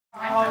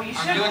Oh, you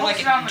should I'm doing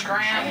like it an on the internship.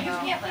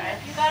 ground.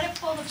 You gotta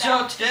pull the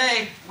So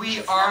today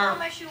we are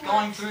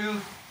going through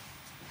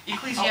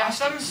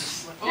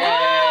Ecclesiastes.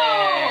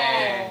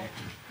 Yay!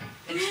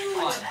 It's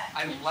fun.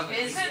 I love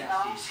Is it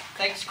Ecclesiastes.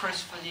 Thanks,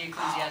 Chris, for the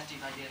Ecclesiastes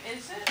idea.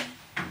 Is it?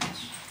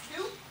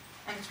 Who?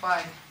 And it's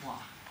by moi,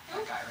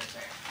 that guy right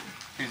there.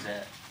 Who's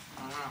that?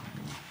 I don't know.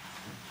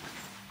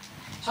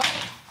 So,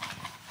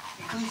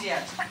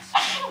 Ecclesiastes.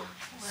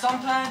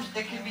 Sometimes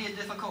it can be a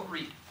difficult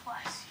read.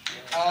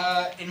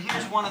 And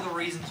here's one of the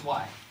reasons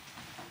why.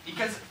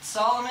 Because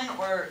Solomon,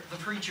 or the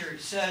preacher,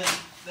 says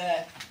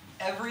that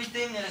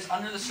everything that is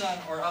under the sun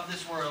or of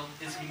this world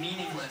is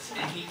meaningless.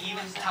 And he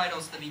even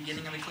titles the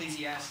beginning of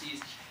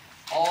Ecclesiastes,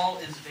 All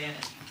is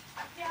Vanity.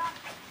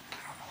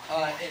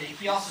 And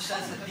he also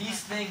says that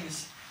these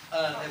things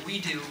that we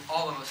do,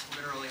 all of us,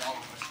 literally all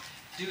of us,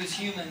 do as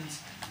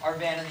humans are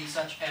vanity,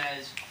 such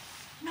as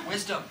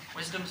wisdom.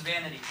 Wisdom's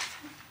vanity.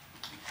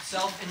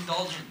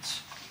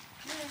 Self-indulgence.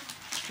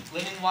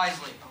 Living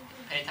wisely.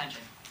 Pay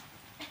attention.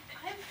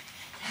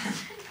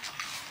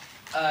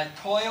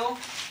 Toil,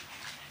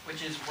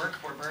 which is work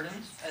or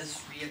burdens, as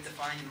we have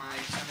defined in my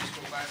Sunday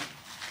school class.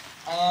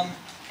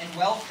 And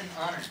wealth and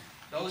honor.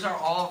 Those are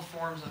all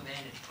forms of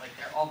vanity. Like,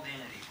 they're all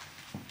vanity.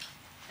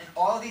 And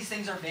all of these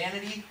things are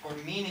vanity or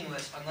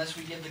meaningless unless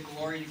we give the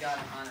glory to God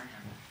and honor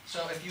Him.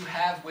 So if you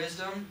have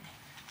wisdom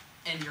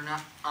and you're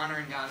not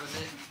honoring God with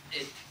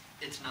it,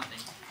 it's nothing.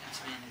 It's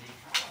vanity.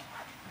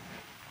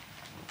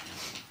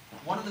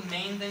 One of the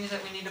main things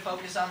that we need to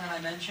focus on that I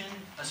mentioned,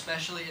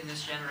 especially in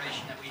this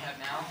generation that we have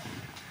now,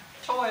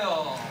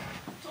 toil.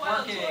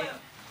 Working. Toil.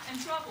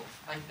 And trouble.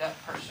 Like that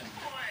person.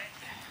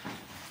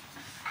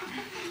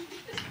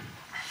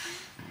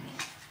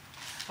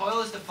 Toil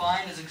is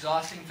defined as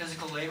exhausting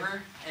physical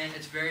labor, and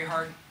it's very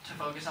hard to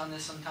focus on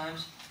this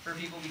sometimes for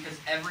people because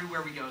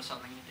everywhere we go is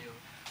something to do.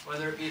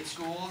 Whether it be at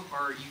school,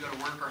 or you go to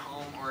work or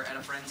home, or at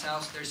a friend's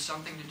house, there's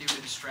something to do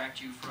to distract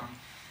you from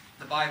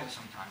the Bible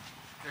sometimes.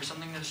 There's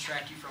something to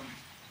distract you from,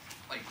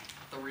 like,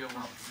 the real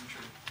world, from the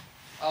truth.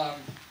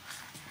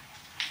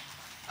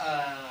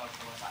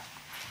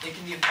 It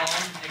can be a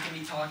phone, it can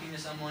be talking to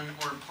someone,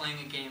 or playing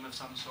a game of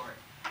some sort.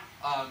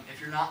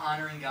 If you're not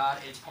honoring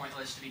God, it's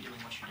pointless to be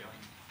doing what you're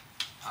doing,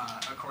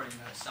 according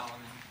to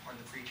Solomon, or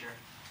the preacher.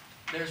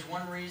 There's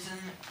one reason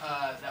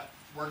that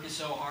work is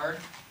so hard,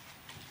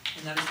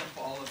 and that is the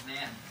fall of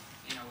man.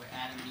 You know,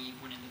 Adam and Eve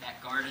went into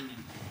that garden,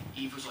 and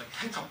Eve was like,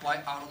 take a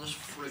bite out of this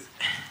fruit.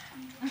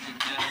 And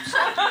Adam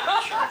said,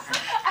 sure.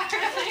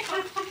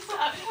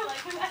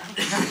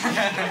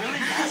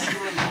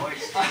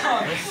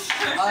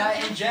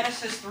 In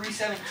Genesis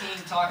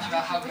 3:17 talks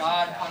about how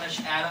God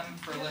punished Adam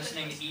for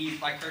listening to Eve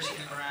by cursing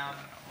the ground.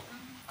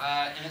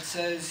 And it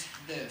says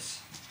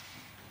this.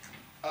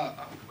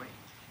 Wait,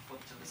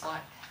 flip to the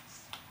slide.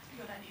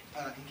 Good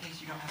idea. In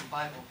case you don't have a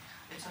Bible,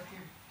 it's up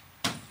here.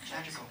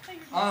 Magical.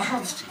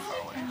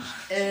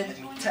 And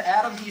to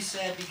Adam he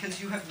said, because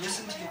you have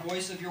listened to the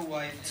voice of your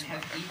wife and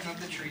have eaten of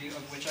the tree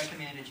of which I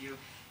commanded you,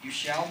 you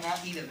shall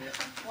not eat of it.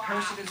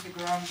 Cursed is the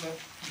ground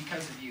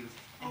because of you.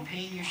 In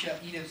pain you shall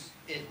eat of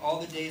it all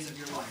the days of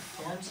your life.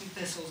 Thorns and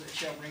thistles it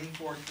shall bring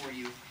forth for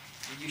you,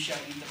 and you shall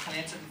eat the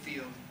plants of the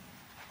field.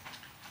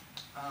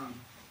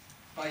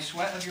 By the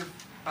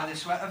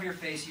sweat of your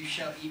face you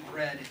shall eat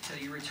bread till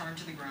you return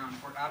to the ground,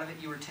 for out of it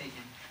you were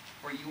taken.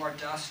 For you are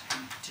dust,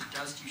 and to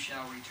dust you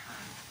shall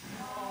return.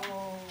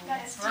 Oh,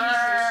 That's deep.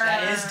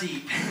 That is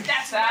deep.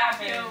 That's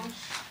savage.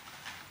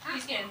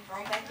 He's getting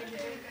thrown back into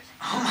it.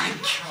 Oh my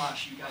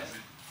gosh, you guys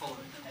are full of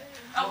it.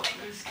 Oh,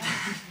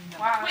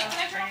 wow. Wait, can I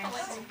that's drop a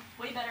strange.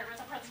 way better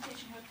with a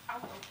presentation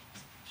without the...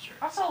 Sure.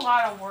 That's a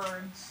lot of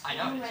words. I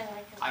know.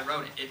 I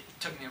wrote it. It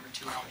took me over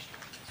 2 hours to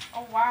write this.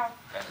 Oh, wow.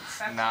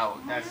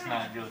 That's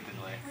not good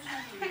delay.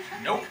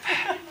 Nope.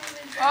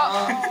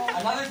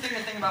 Another thing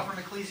to think about from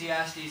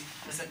Ecclesiastes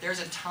is that there's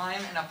a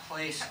time and a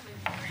place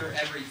for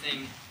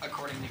everything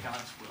according to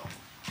God's will.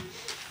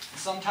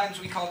 Sometimes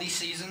we call these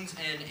seasons,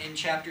 and in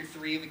chapter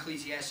 3 of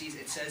Ecclesiastes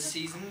it says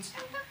seasons.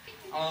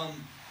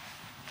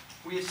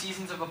 We have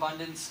seasons of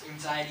abundance,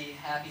 anxiety,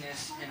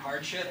 happiness, and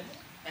hardship.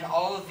 And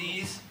all of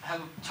these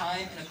have a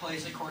time and a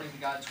place according to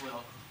God's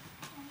will.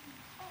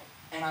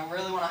 And I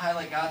really want to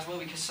highlight God's will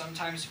because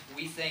sometimes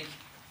we think,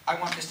 I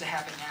want this to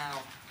happen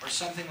now, or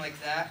something like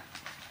that,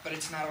 but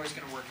it's not always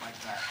going to work like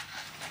that.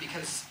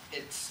 Because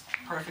it's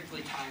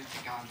perfectly timed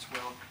to God's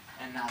will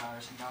and not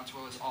ours, and God's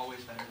will is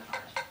always better than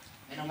ours.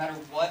 And no matter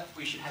what,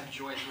 we should have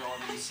joy through all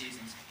of these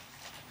seasons.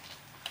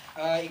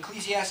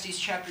 Ecclesiastes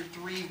chapter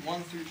 3,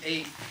 1 through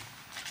 8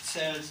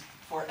 says,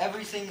 for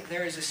everything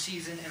there is a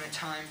season and a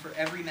time for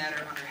every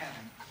matter under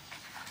heaven.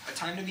 A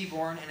time to be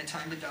born and a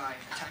time to die.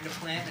 A time to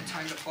plant and a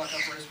time to pluck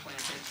up what is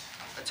planted.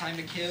 A time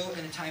to kill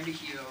and a time to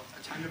heal.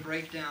 A time to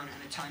break down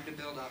and a time to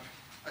build up.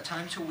 A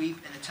time to weep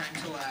and a time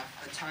to laugh.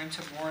 A time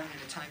to mourn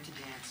and a time to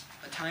dance.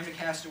 A time to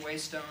cast away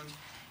stones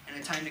and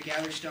a time to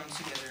gather stones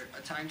together.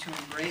 A time to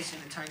embrace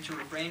and a time to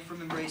refrain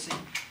from embracing.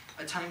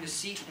 A time to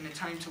seek and a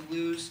time to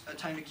lose. A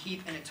time to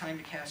keep and a time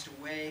to cast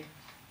away.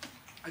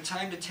 A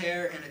time to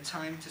tear and a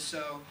time to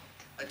sow.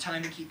 a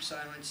time to keep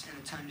silence and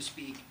a time to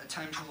speak, a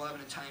time to love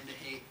and a time to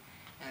hate,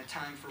 and a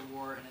time for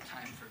war and a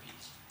time for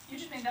peace. You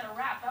just made that a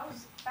rap. That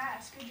was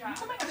fast. Good job. You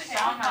can make a Okay,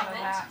 song I out of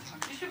like that.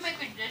 You should make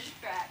a diss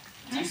track.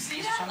 Do you see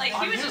It's that? something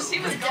Like, he I was do. just, he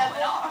was The going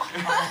devil. off.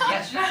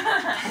 Yes.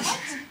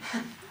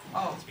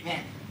 Oh,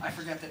 man, I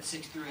forgot that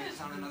 6 through 8 is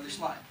on another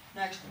slide.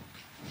 Next.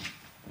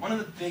 One of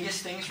the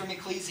biggest things from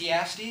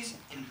Ecclesiastes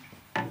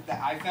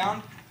that I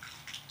found,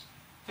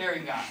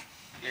 fearing God.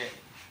 Yeah.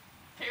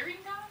 Fairy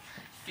God?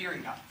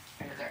 Fearing God.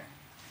 There.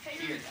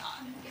 Fairy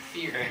God.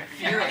 Fear.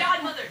 Fairy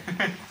godmother.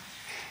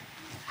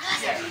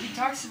 Yeah, he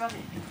talks about it.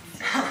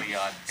 Pretty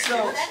odd.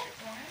 So,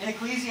 in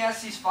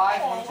Ecclesiastes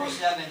 5, 1 through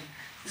 7,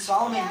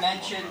 Solomon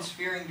mentions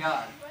fearing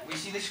God. We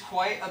see this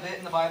quite a bit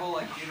in the Bible,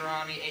 like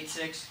Deuteronomy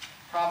 8:6,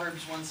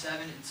 Proverbs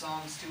 1:7, and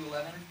Psalms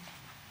 2:11.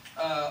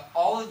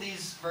 All of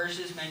these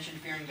verses mention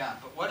fearing God.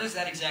 But what does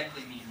that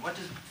exactly mean? What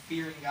does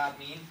fearing God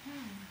mean?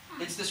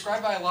 It's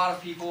described by a lot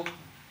of people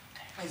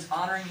as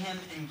honoring Him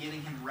and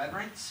giving Him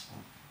reverence.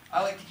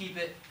 I like to keep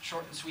it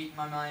short and sweet in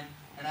my mind,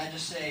 and I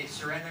just say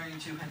surrendering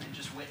to Him and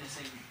just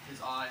witnessing His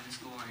awe and His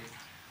glory.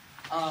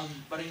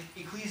 But in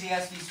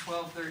Ecclesiastes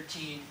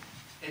 12:13,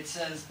 it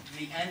says,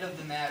 "The end of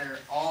the matter,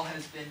 all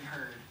has been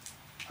heard.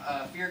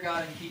 Fear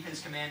God and keep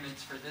His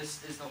commandments, for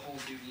this is the whole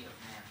duty of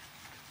man."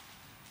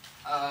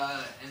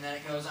 And then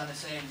it goes on to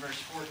say in verse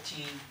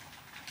 14,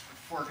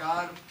 "For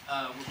God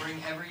will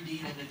bring every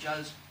deed into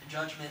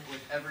judgment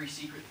with every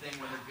secret thing,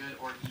 whether good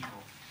or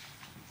evil."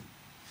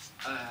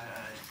 I'm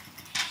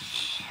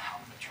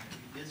going to try to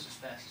read this as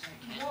fast as I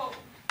can. Whoa.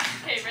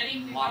 Okay,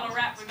 ready? We got a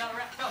rap. We got a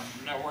rap. Go.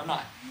 No, we're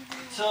not.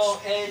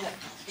 So in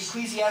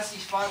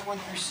Ecclesiastes 5, 1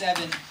 through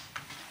 7,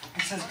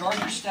 it says, "Guard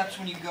your steps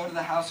when you go to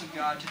the house of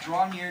God. To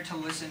draw near to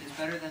listen is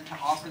better than to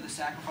offer the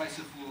sacrifice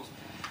of fools,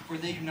 for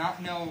they do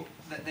not know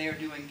that they are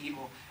doing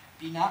evil.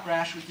 Be not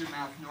rash with your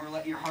mouth, nor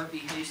let your heart be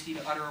hasty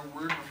to utter a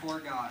word before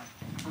God.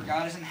 For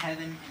God is in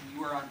heaven, and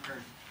you are on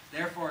earth.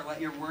 Therefore let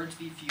your words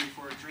be few,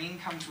 for a dream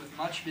comes with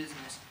much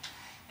business,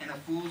 and a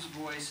fool's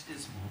voice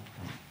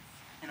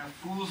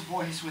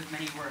with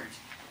many words.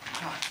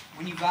 God,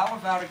 when you vow a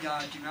vow to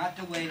God, do not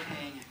delay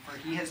paying it, for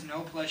He has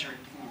no pleasure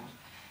in fools.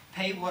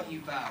 Pay what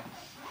you vow.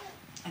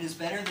 It is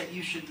better that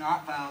you should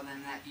not vow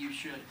than that you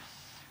should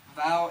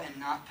vow and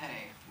not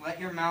pay. Let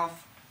your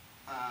mouth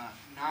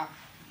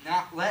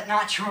let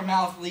not your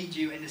mouth lead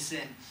you into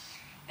sin,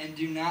 and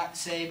do not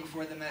say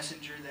before the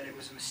messenger that it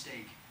was a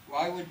mistake.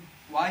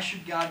 Why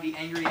should God be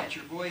angry at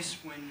your voice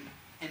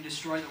and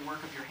destroy the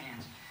work of your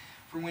hands?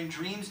 For when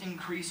dreams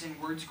increase and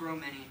words grow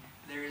many,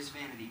 there is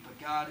vanity, but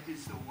God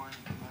is the one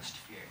you must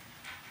fear."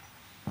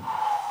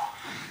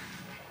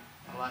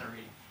 A lot of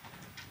reading.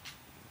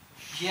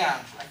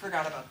 Yeah, I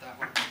forgot about that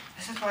one.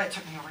 This is why it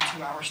took me over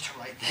 2 hours to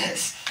write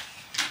this.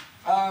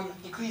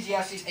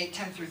 Ecclesiastes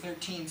 8:10 through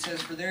 13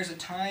 says, "For there is a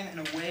time and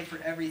a way for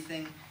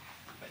everything."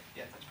 But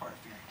yeah, that's part of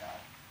fearing God.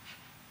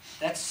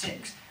 That's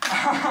 6.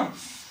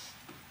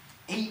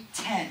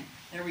 8:10.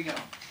 There we go.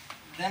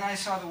 "Then I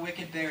saw the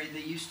wicked buried.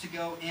 They used to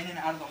go in and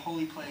out of the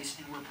holy place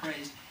and were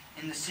praised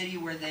in the city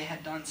where they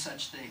had done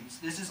such things.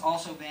 This is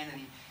also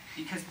vanity,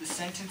 because the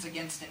sentence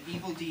against an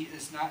evil deed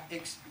is not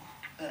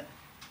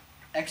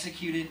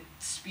executed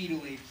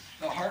speedily.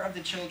 The heart of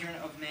the children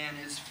of man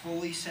is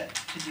fully set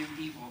to do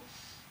evil.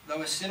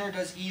 Though a sinner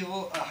does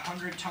evil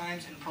 100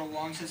 times and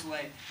prolongs his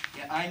life,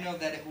 yet I know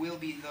that it will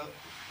be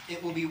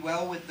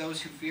well with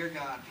those who fear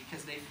God,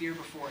 because they fear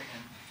before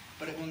Him.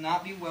 But it will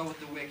not be well with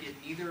the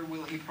wicked, neither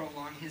will he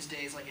prolong his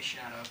days like a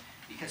shadow,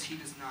 because he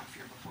does not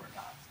fear before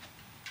God."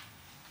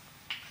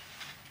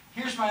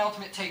 Here's my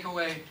ultimate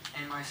takeaway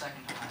and my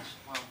second to last,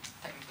 well,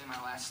 technically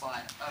my last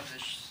slide of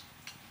this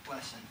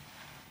lesson.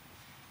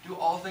 Do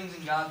all things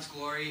in God's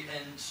glory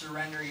and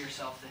surrender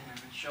yourself to Him,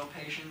 and show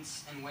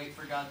patience and wait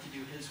for God to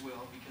do His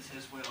will, because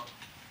His will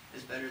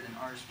is better than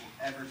ours will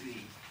ever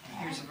be. And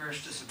here's a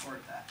verse to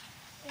support that.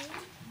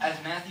 As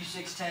Matthew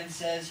 6:10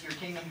 says, "Your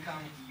kingdom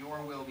come,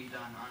 your will be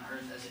done on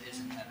earth as it is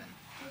in heaven."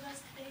 Give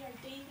us today our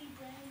daily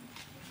bread.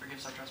 Forgive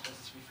us our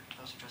trespasses, we forgive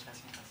those who trespass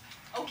against us.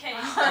 Okay.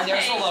 And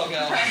there's the logo.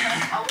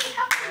 Oh, we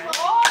have to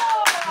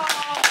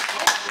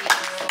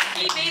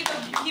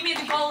He made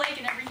the Gull Lake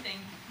and everything.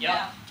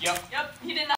 Yep. Yep. He did not.